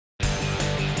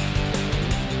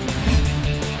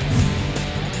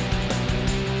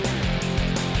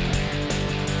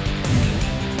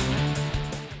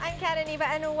Iniba,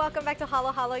 and welcome back to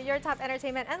Halo Halo, your top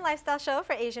entertainment and lifestyle show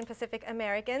for Asian Pacific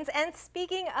Americans. And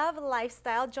speaking of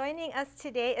lifestyle, joining us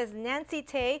today is Nancy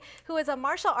Tei, who is a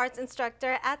martial arts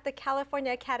instructor at the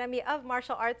California Academy of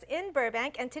Martial Arts in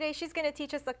Burbank. And today she's going to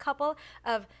teach us a couple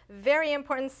of very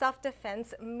important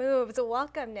self-defense moves.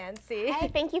 Welcome, Nancy. Hi,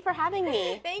 thank you for having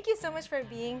me. Thank you so much for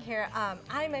being here.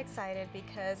 I'm excited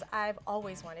because I've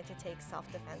always wanted to take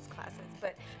self-defense classes.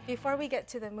 But before we get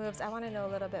to the moves, I want to know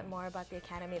a little bit more about the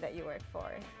academy that you work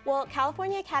for. Well,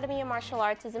 California Academy of Martial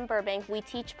Arts is in Burbank. We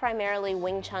teach primarily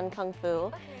Wing Chun Kung Fu.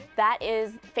 Okay. That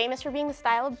is famous for being the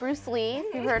style of Bruce Lee,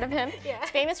 if you've heard of him. Yeah. It's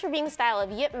famous for being the style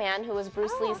of Yip Man, who was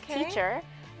Bruce Lee's teacher.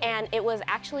 And it was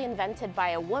actually invented by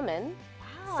a woman.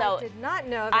 Wow, So, I did not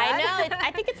know that. I know.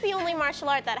 I think it's the only martial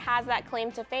art that has that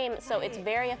claim to fame. So it's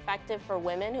very effective for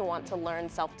women who want to learn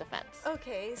self-defense.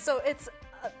 Okay, so it's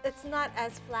not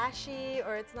as flashy,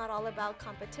 or it's not all about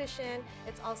competition.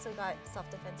 It's also got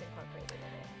self-defense incorporated in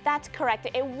it. That's correct.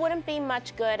 It wouldn't be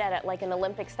much good at like an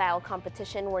Olympic-style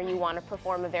competition where you want to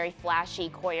perform a very flashy,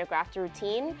 choreographed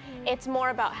routine. It's more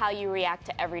about how you react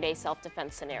to everyday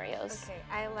self-defense scenarios. Okay,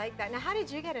 I like that. Now, how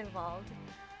did you get involved?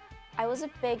 I was a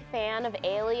big fan of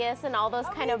Alias and all those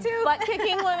kind of too.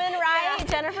 butt-kicking women, right? Yeah.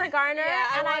 Jennifer Garner.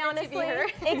 Yeah, and I wanted honestly,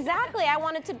 to be her. Exactly, I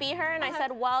wanted to be her, and I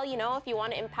said, well, you know, if you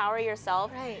want to empower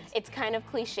yourself, it's kind of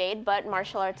cliched, but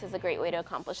martial arts is a great way to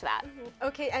accomplish that.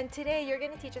 Okay, and today you're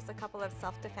going to teach us a couple of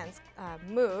self-defense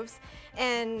moves.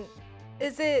 And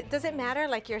does it matter,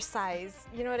 like, your size?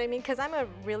 You know what I mean? Because I'm a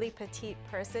really petite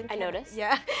person. I noticed.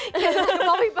 Yeah.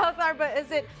 Well, we both are, but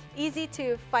is it easy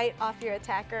to fight off your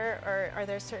attacker, or are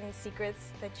there certain secrets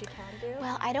that you can do?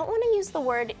 Well, I don't want to use the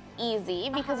word easy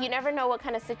because you never know what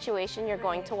kind of situation you're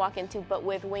going to walk into, but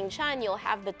with Wing Chun, you'll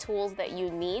have the tools that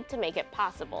you need to make it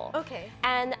possible. Okay.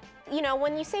 And you know,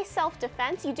 when you say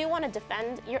self-defense, you do want to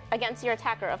defend against your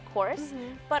attacker, of course,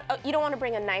 but you don't want to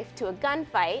bring a knife to a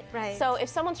gunfight. Right. So if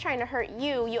someone's trying to hurt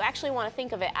you, you actually want to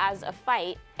think of it as a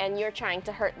fight, and you're trying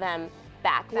to hurt them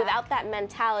back. Without that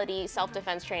mentality,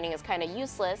 self-defense training is kind of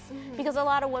useless because a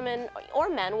lot of women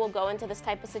or men will go into this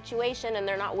type of situation and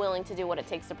they're not willing to do what it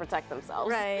takes to protect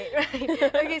themselves. Right.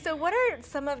 Okay, so what are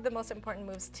some of the most important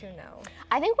moves to know?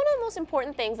 I think one of the most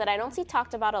important things that I don't see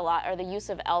talked about a lot are the use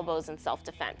of elbows in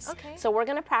self-defense. Okay. So we're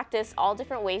going to practice all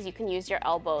different ways you can use your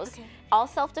elbows. Okay. All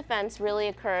self-defense really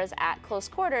occurs at close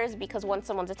quarters because when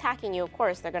someone's attacking you, of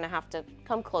course, they're going to have to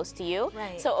come close to you.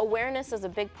 Right. So awareness is a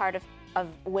big part of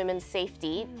women's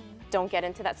safety. Don't get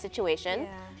into that situation.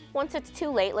 Yeah. Once it's too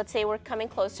late, let's say we're coming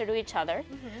closer to each other,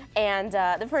 and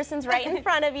the person's right in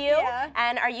front of you,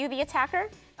 and are you the attacker?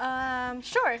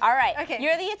 Sure. All right. Okay.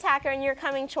 You're the attacker, and you're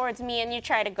coming towards me, and you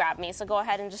try to grab me. So go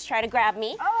ahead and just try to grab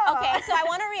me. Oh. Okay. So I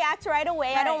want to react right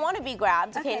away. I don't want to be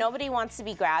grabbed. Okay. Okay. Nobody wants to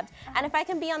be grabbed. And if I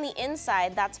can be on the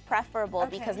inside, that's preferable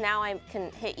because now I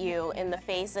can hit you in the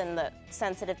face and the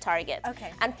sensitive targets.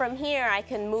 Okay. And from here, I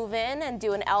can move in and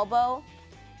do an elbow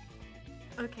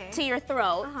to your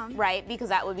throat, right? Because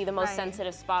that would be the most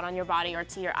sensitive spot on your body, or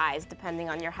to your eyes, depending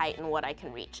on your height and what I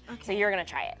can reach. Okay. So you're gonna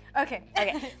try it. Okay.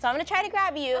 Okay. So I'm gonna try to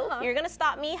grab you. You're gonna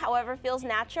stop me, however feels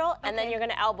natural, and then you're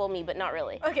gonna elbow me, but not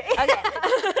really. Okay. Okay.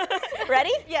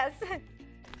 Ready? Yes.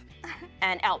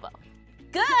 And elbow.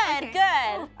 Good. Okay.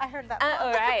 Good. Oh, I heard that.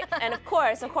 All right. And of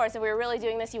course, if we were really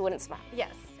doing this, you wouldn't smile.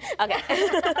 Yes. Okay.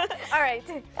 All right.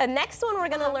 The next one we're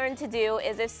gonna learn to do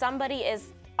is if somebody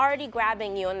is already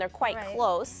grabbing you and they're quite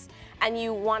close, and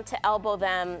you want to elbow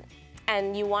them,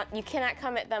 and you cannot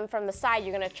come at them from the side,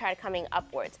 you're going to try coming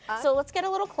upwards. So let's get a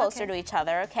little closer to each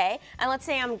other, okay? And let's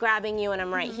say I'm grabbing you and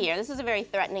I'm right here. This is a very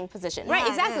threatening position. Right,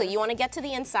 exactly. You want to get to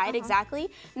the inside, exactly.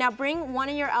 Now bring one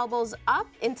of your elbows up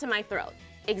into my throat.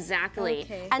 Exactly.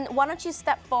 Okay. And why don't you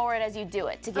step forward as you do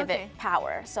it to give it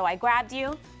power. So I grabbed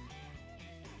you.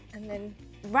 And then...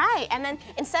 Right, and then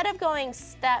instead of going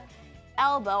step,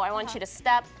 elbow, I want you to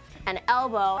step and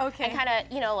elbow and kind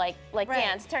of, you know, like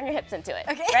dance, turn your hips into it.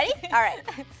 Okay. Ready? All right.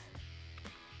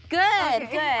 Good,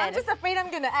 good. I'm just afraid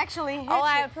I'm going to actually hit you.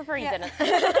 I prefer you didn't.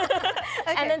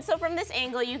 And then so from this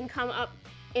angle, you can come up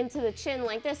into the chin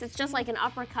like this. It's just like an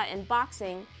uppercut in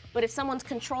boxing. But if someone's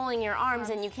controlling your arms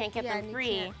and you can't get them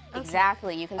free,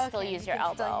 exactly, you can still use your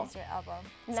elbow. Still use your elbow.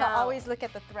 So always look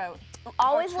at the throat.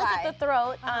 Always look at the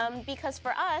throat, because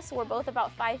for us, we're both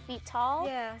about 5 feet tall.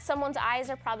 Yeah. Someone's eyes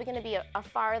are probably going to be a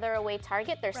farther away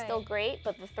target. They're still great,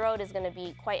 but the throat is going to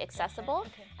be quite accessible,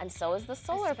 and so is the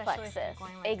solar plexus.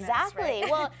 Exactly.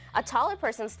 Well, a taller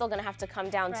person's still going to have to come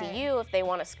down to you if they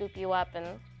want to scoop you up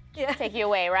and take you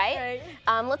away, right?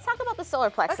 Let's talk about the solar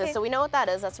plexus. Okay. So we know what that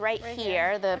is. That's right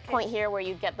here, the Okay. point here where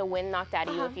you get the wind knocked out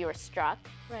of you if you were struck.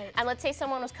 Right. And let's say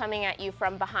someone was coming at you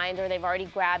from behind, or they've already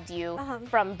grabbed you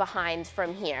from behind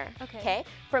from here. Okay.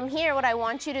 From here, what I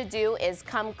want you to do is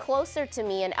come closer to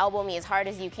me and elbow me as hard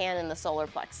as you can in the solar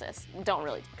plexus. Don't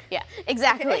really. Yeah,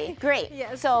 exactly. Okay. Great.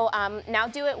 Yes. So now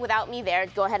do it without me there.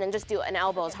 Go ahead and just do an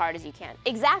elbow as hard as you can.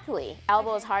 Exactly.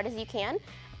 Elbow as hard as you can.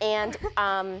 And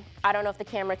I don't know if the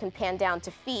camera can pan down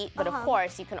to feet, but of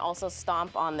course you can also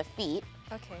stomp on the feet.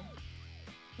 Okay.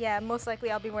 Yeah, most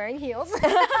likely I'll be wearing heels.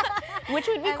 Which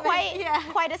would be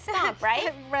quite a stomp,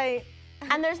 right? Right.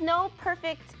 And there's no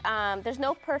perfect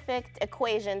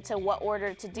equation to what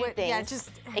order to do things. Yeah,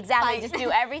 just exactly. fight. Just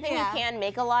do everything you can,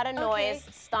 make a lot of noise,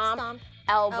 stomp,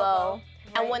 elbow,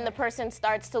 and when the person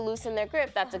starts to loosen their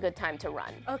grip, that's a good time to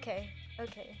run. Okay.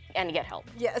 Okay. And get help.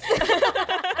 Yes.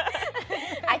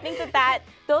 I think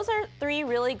those are 3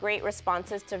 really great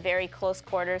responses to very close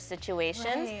quarters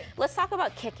situations. Right. Let's talk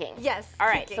about kicking. Yes. All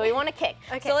right, kicking. so we want to kick.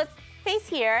 Okay. So let's face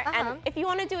here, and if you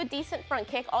want to do a decent front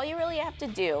kick, all you really have to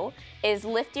do is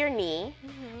lift your knee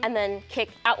and then kick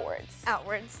outwards.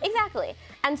 Outwards. Exactly.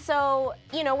 And so,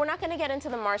 you know, we're not going to get into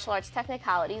the martial arts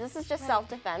technicalities. This is just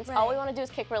self-defense. All we want to do is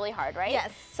kick really hard, right?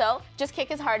 Yes. So just kick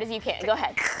as hard as you can. Go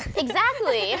ahead.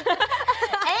 Exactly.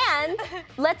 And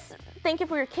let's think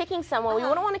if we were kicking someone, we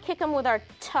wouldn't want to kick them with our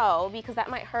toe because that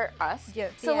might hurt us.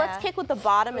 So let's kick with the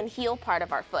bottom and heel part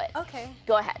of our foot. Okay.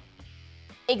 Go ahead.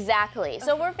 Exactly.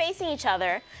 So we're facing each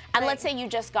other, and let's say you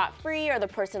just got free or the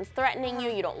person's threatening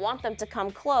you, you don't want them to come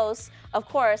close. Of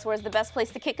course, where's the best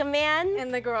place to kick a man?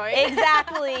 In the groin.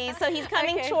 Exactly. So he's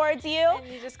coming towards you. And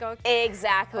you just go.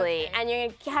 Exactly. And you're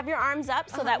going to have your arms up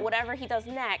so that whatever he does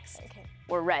next,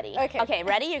 we're ready. Okay,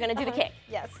 ready? You're going to do the kick.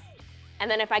 Yes. And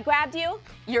then if I grabbed you,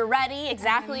 you're ready,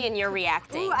 exactly, and you're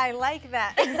reacting. Ooh, I like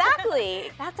that.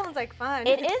 Exactly. That sounds like fun.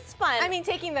 It is fun. I mean,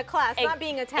 taking the class, not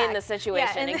being attacked. In the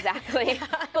situation, exactly.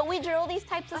 But we drill these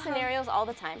types of scenarios all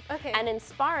the time. Okay. And in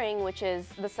sparring, which is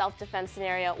the self-defense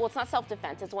scenario, well, it's not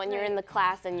self-defense, it's when you're in the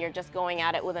class and you're just going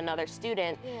at it with another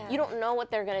student. You don't know what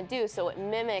they're going to do, so it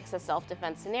mimics a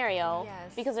self-defense scenario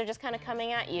because they're just kind of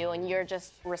coming at you and you're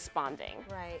just responding.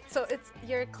 Right. So it's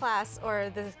your class or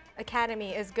the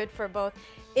academy is good for both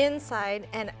inside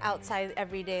and outside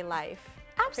everyday life.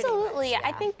 Absolutely.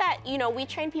 I think that, you know, we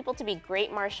train people to be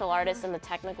great martial artists in the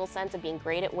technical sense of being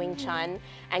great at Wing Chun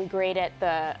and great at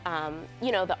the,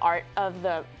 you know, the art of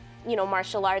the, you know,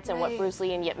 martial arts and what Bruce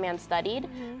Lee and Yip Man studied.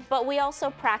 But we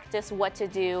also practice what to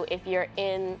do if you're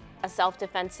in a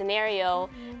self-defense scenario.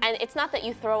 And it's not that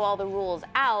you throw all the rules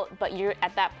out, but you're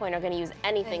at that point are going to use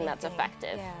anything that's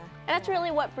effective. And that's really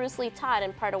what Bruce Lee taught,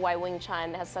 and part of why Wing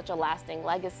Chun has such a lasting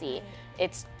legacy.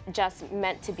 It's just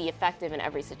meant to be effective in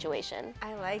every situation.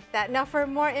 I like that. Now, for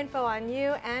more info on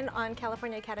you and on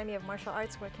California Academy of Martial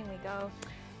Arts, where can we go?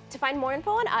 To find more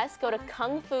info on us, go to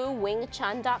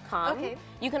kungfuwingchun.com.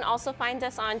 You can also find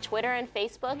us on Twitter and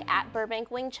Facebook at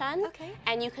Burbank Wing Chun.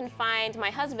 And you can find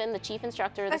my husband, the chief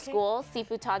instructor of the school,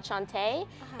 Sifu Todd Chante,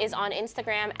 is on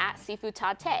Instagram at Sifu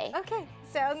Todd Tei. Okay,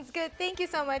 sounds good. Thank you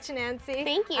so much, Nancy.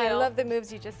 Thank you. I love the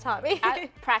moves you just taught me.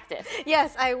 Practice.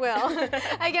 Yes, I will.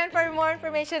 Again, for more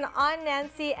information on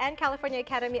Nancy and California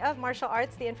Academy of Martial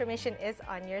Arts, the information is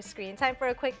on your screen. Time for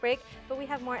a quick break, but we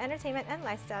have more entertainment and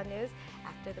lifestyle news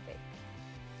after the break.